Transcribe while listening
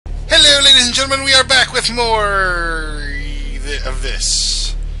and gentlemen, we are back with more of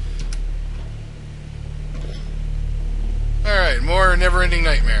this. Alright, more Neverending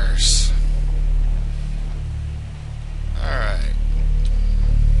Nightmares. Alright.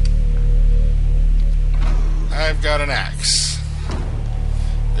 I've got an axe.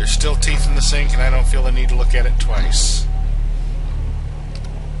 There's still teeth in the sink, and I don't feel the need to look at it twice.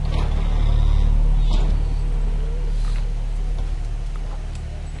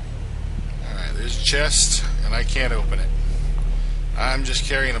 There's a chest, and I can't open it. I'm just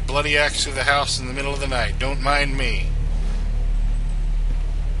carrying a bloody axe through the house in the middle of the night. Don't mind me.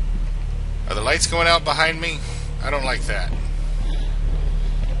 Are the lights going out behind me? I don't like that.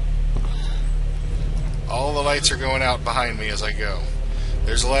 All the lights are going out behind me as I go.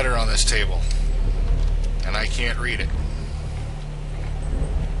 There's a letter on this table, and I can't read it.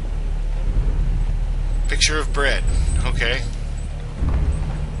 Picture of bread. Okay.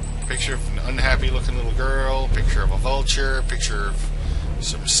 Picture of an unhappy looking little girl, picture of a vulture, picture of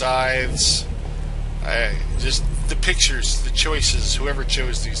some scythes. Just the pictures, the choices, whoever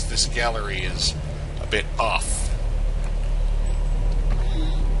chose this gallery is a bit off.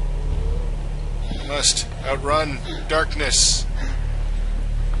 Must outrun darkness.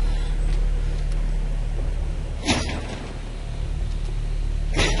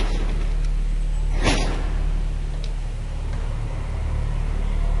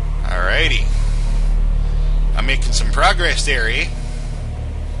 Alrighty. I'm making some progress there, eh?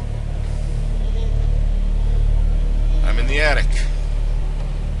 I'm in the attic.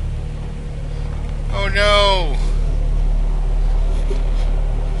 Oh no!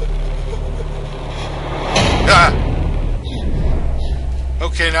 Ah!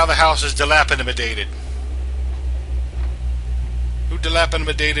 Okay, now the house is dilapidated. Who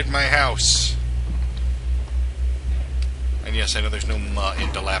dilapidated my house? And yes, I know there's no "ma"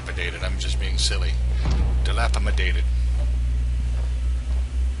 in dilapidated. I'm just being silly. Dilapidated.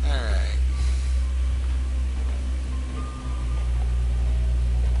 Alright.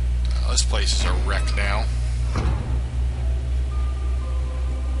 Oh, this place is a wreck now.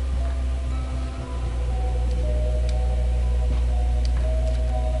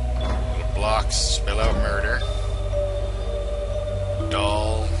 Little blocks spell out murder.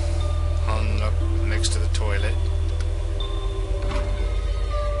 Doll hung up next to the toilet.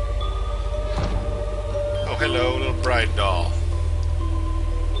 Oh, hello, little bride doll.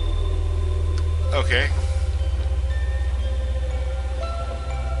 Okay.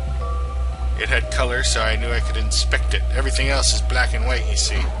 It had color, so I knew I could inspect it. Everything else is black and white, you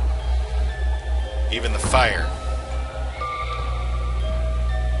see. Even the fire.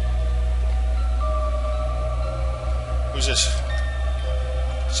 Who's this?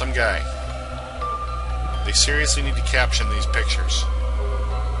 Some guy. They seriously need to caption these pictures.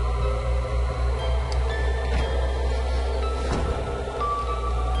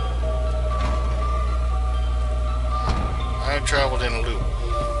 I've traveled in a loop.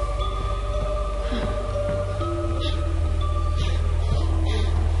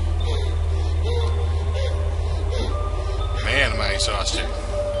 Man, am I exhausted.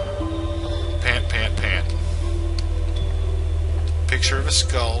 Pant, pant, pant. Picture of a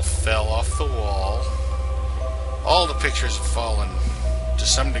skull fell off the wall. All the pictures have fallen to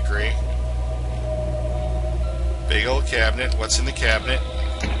some degree. Big old cabinet. What's in the cabinet?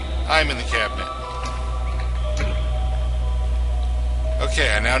 I'm in the cabinet.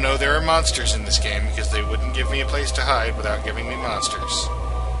 Okay, I now know there are monsters in this game because they wouldn't give me a place to hide without giving me monsters.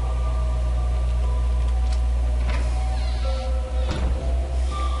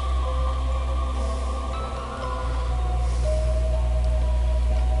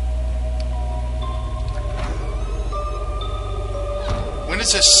 When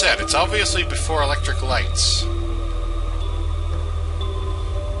is this set? It's obviously before electric lights.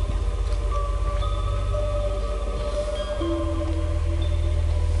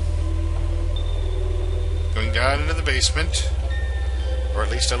 Going down into the basement, or at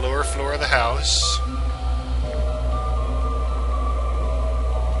least a lower floor of the house.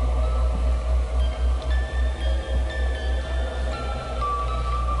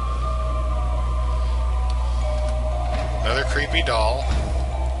 Another creepy doll.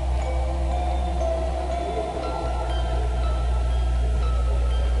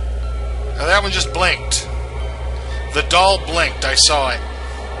 Now that one just blinked. The doll blinked. I saw it.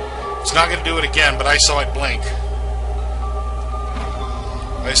 It's not going to do it again, but I saw it blink.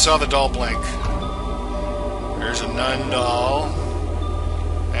 I saw the doll blink. There's a nun doll.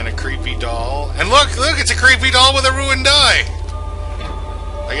 And a creepy doll. And look, it's a creepy doll with a ruined eye.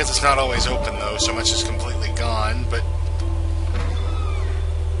 I guess it's not always open, though. So much is completely gone, but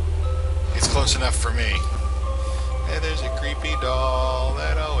close enough for me. Hey, there's a creepy doll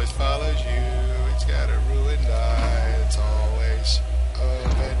that always follows you. It's got a ruined eye. It's always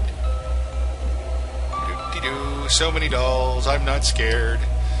open. Doo-dee-doo. So many dolls. I'm not scared.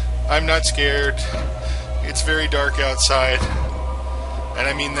 I'm not scared. It's very dark outside. And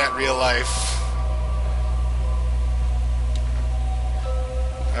I mean that real life.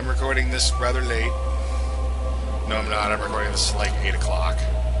 I'm recording this rather late. No, I'm not. I'm recording this like 8 o'clock.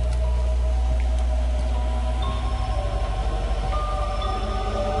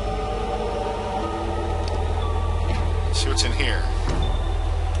 See what's in here.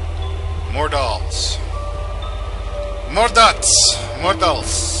 More dolls. More dots. More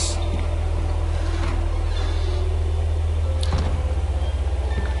dolls.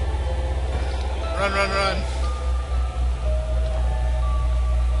 Run, run, run.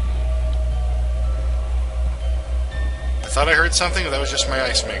 I thought I heard something, but that was just my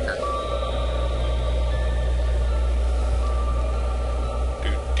ice maker.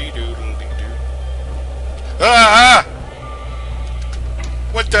 Doo-dee-doo-doo-doo-doo. Ah!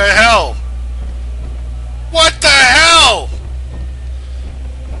 What the hell? What the hell?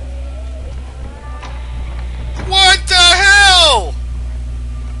 What the hell?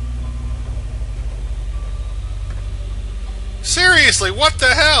 Seriously, what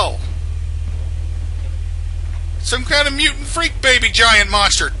the hell? Some kind of mutant freak baby giant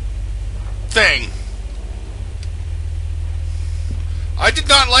monster thing. I did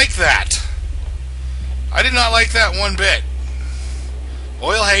not like that. I did not like that one bit.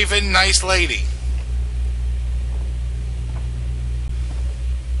 Oil Haven, nice lady.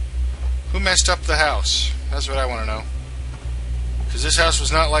 Who messed up the house? That's what I want to know. Because this house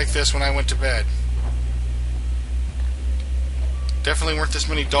was not like this when I went to bed. Definitely weren't this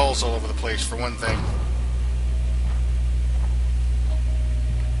many dolls all over the place, for one thing.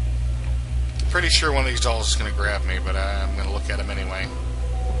 Pretty sure one of these dolls is going to grab me, but I'm going to look at him anyway.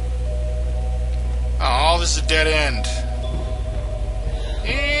 Oh, this is a dead end.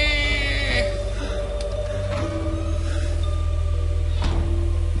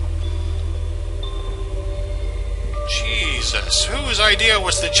 Jesus, whose idea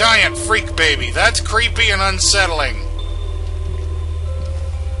was the giant freak baby? That's creepy and unsettling.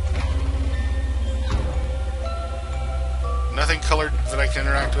 Nothing colored that I can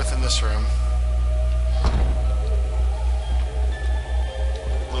interact with in this room.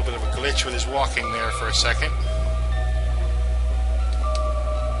 A little bit of a glitch with his walking there for a second.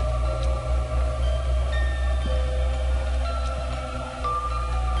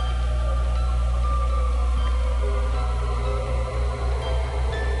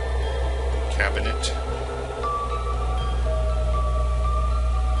 Cabinet.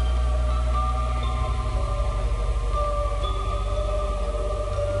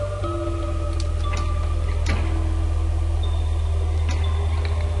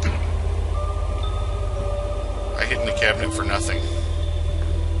 I hid in the cabinet for nothing.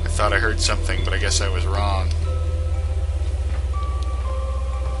 I thought I heard something, but I guess I was wrong.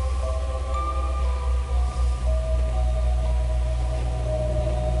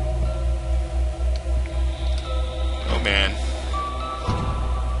 Man.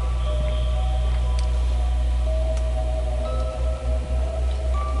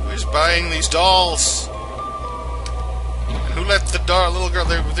 Who's buying these dolls? And who let the little girl...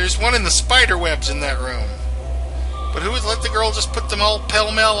 There's one in the spider webs in that room. But who would let the girl just put them all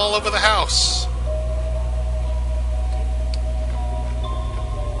pell-mell all over the house?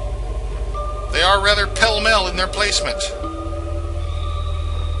 They are rather pell-mell in their placement.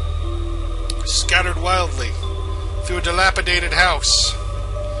 Scattered wildly through a dilapidated house.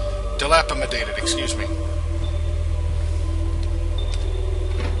 Dilapidated, excuse me.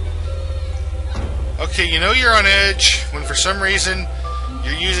 Okay, you know you're on edge when for some reason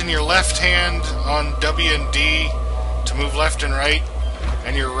you're using your left hand on W and D to move left and right,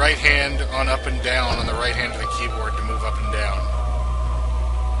 and your right hand on up and down on the right hand of the keyboard to move up and down.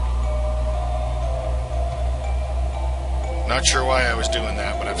 Not sure why I was doing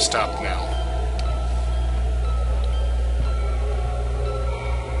that, but I've stopped now.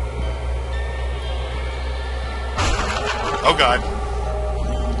 Oh God.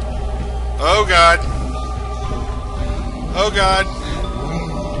 Oh God. Oh God.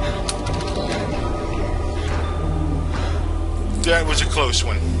 That was a close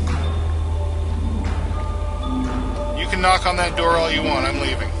one. You can knock on that door all you want, I'm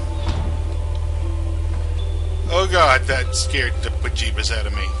leaving. Oh God, that scared the bejeebus out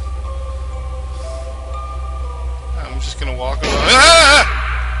of me. I'm just gonna walk along. Ah!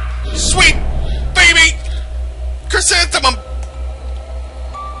 Sweet baby! Chrysanthemum!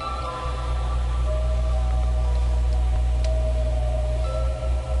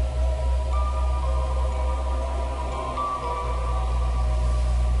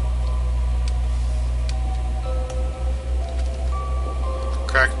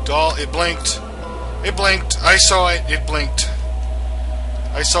 Cracked doll. It blinked. It blinked. I saw it. It blinked.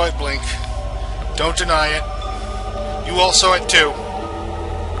 I saw it blink. Don't deny it. You all saw it too.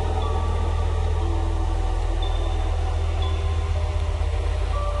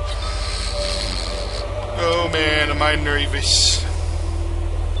 Oh man, am I nervous.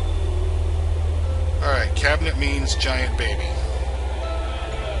 Alright, cabinet means giant baby.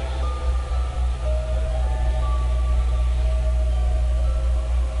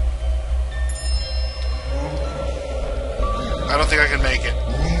 I don't think I can make it.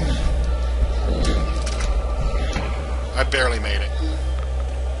 I barely made it.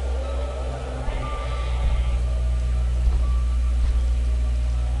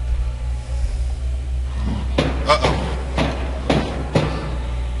 Uh-oh.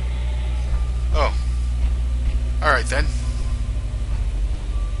 Oh. Alright then.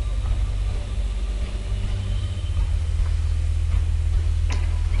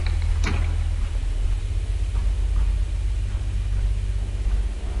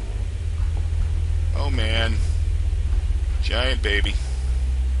 Oh man. Giant baby.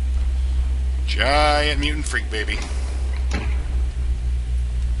 Giant mutant freak baby.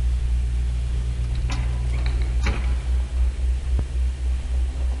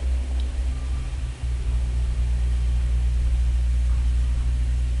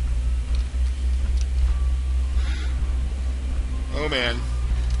 Oh man.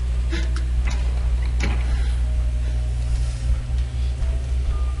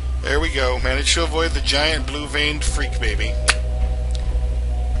 There we go. Managed to avoid the giant blue-veined freak baby.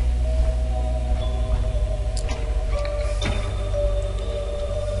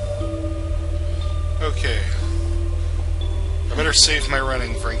 Okay. I better save my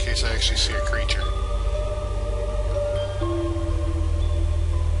running for in case I actually see a creature.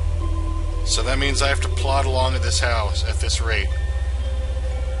 So that means I have to plod along at this house at this rate.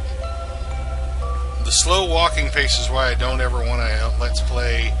 The slow walking pace is why I don't ever want to let's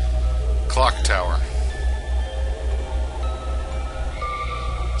play Clock Tower.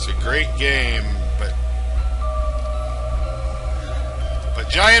 It's a great game, but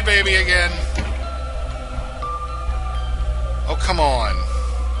giant baby again. Oh, come on.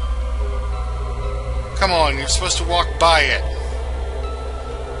 Come on, you're supposed to walk by it.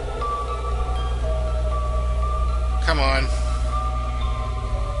 Come on.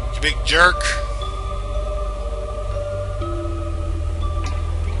 You big jerk.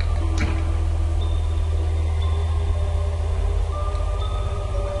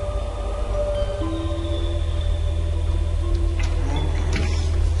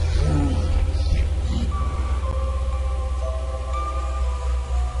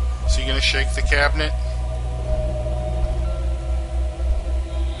 Is he gonna shake the cabinet?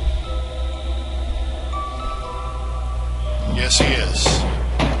 Yes, he is.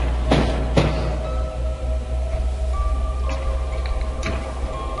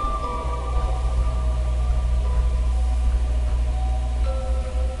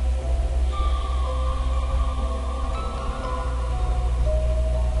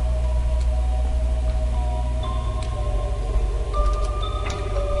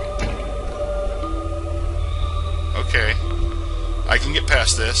 Okay. I can get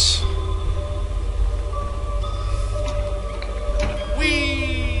past this.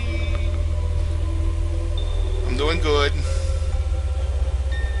 I'm doing good.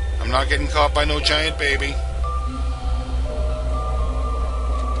 I'm not getting caught by no giant baby.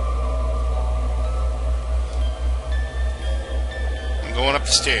 I'm going up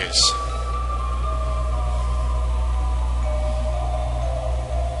the stairs.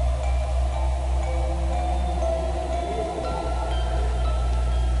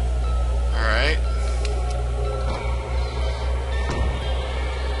 Alright.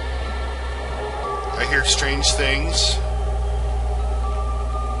 I hear strange things.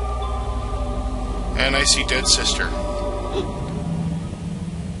 And I see dead sister.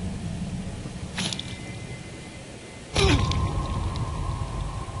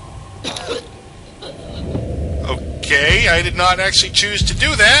 Okay, I did not actually choose to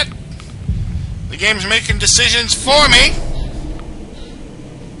do that. The game's making decisions for me.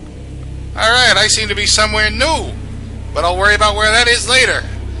 Alright, I seem to be somewhere new. But I'll worry about where that is later.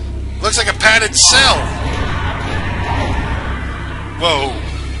 Looks like a padded cell. Whoa.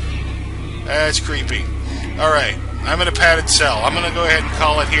 That's creepy. Alright, I'm in a padded cell. I'm going to go ahead and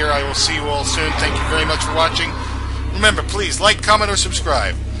call it here. I will see you all soon. Thank you very much for watching. Remember, please like, comment, or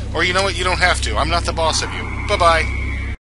subscribe. Or you know what? You don't have to. I'm not the boss of you. Bye-bye.